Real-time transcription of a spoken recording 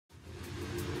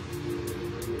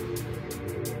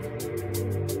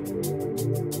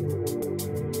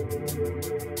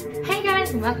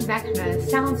and welcome back to another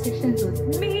Sound Sessions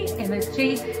with me,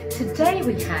 Energy. Today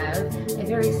we have a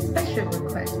very special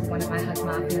request from one of my Hug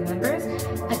Mafia members,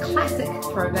 a classic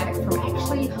throwback from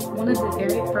actually one of the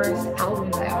very first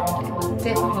albums I owned. It was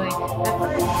definitely the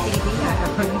first CD I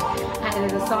owned, and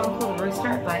it is a song called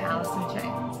Rooster by Alice in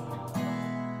Chains.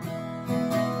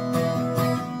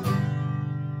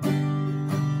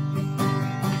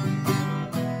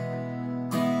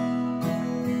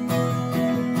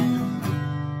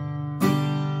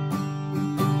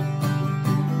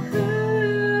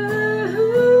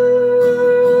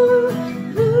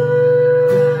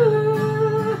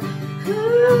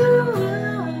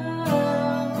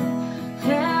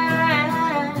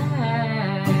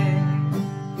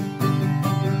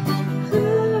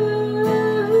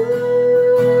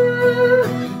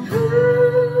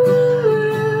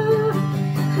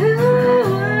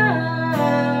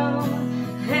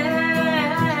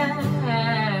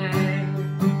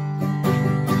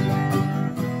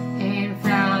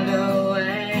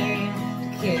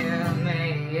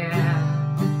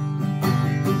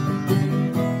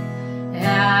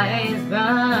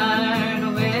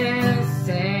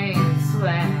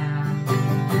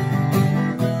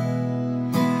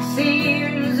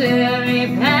 Every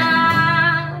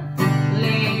path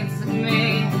leads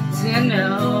me to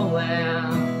nowhere.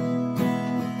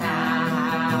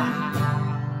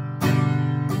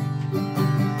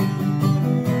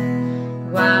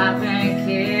 Wife and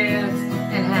kids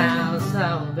and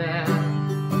household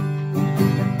bells,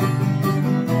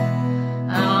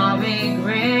 army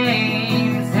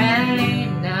greens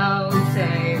ain't no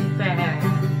safe bet.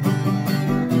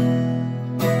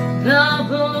 The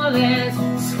bullets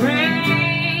scream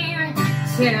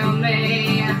to me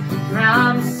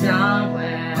from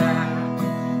somewhere.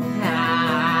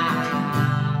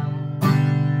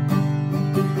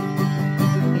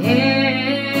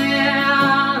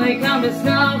 Yeah, they come to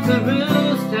snuff the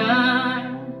rooster.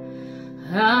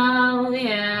 Oh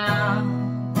yeah.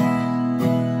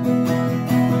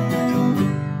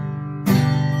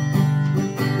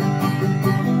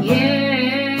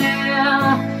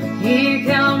 Yeah, here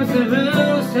comes the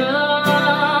rooster.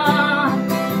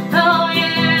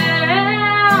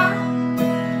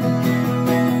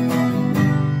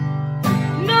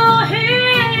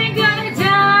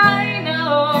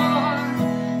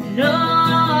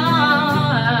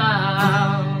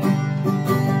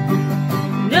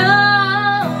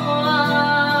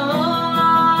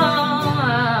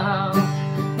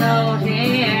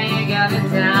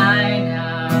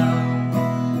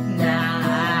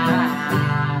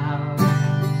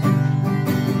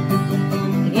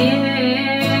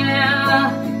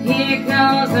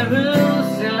 The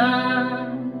rooster,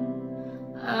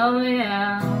 oh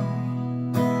yeah.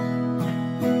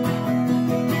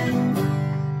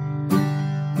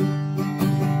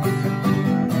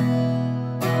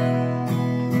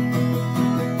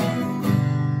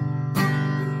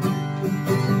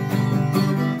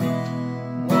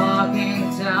 Walking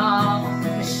tall,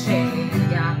 machine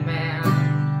gun man.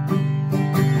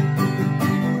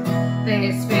 They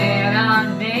spit on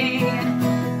me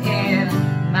in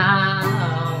my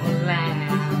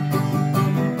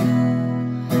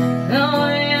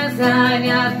I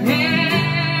got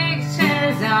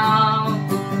pictures of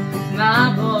my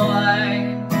boy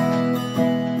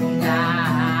now.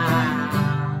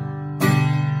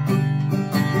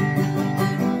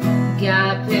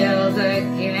 Got pills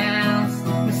against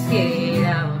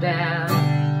mosquito death.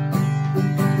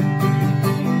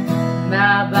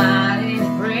 My body's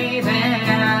breathing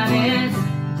its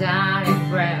dying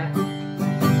breath.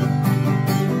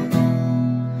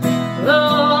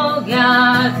 Oh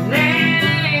God,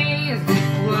 please,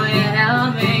 will you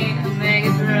help me make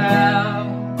it through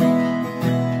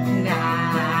now?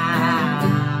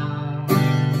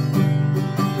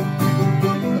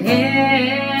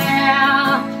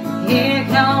 Yeah, here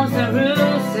comes the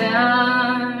rooster,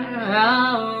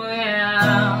 oh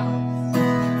yeah.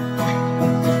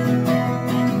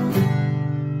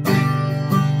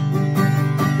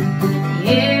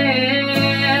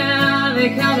 Yeah, they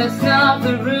come to stop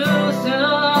the rooster,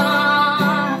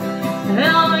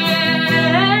 oh yeah.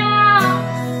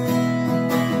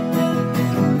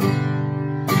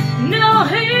 No,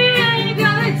 he ain't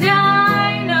gonna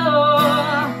die, no,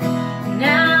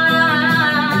 now.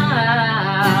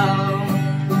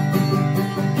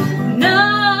 No,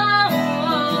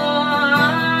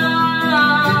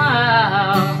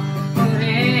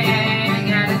 he ain't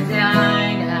gonna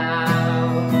die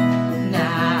now.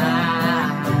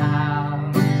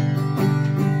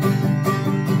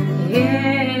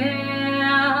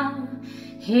 Yeah,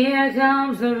 here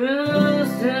comes the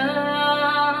rooster.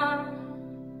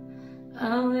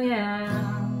 Oh yeah.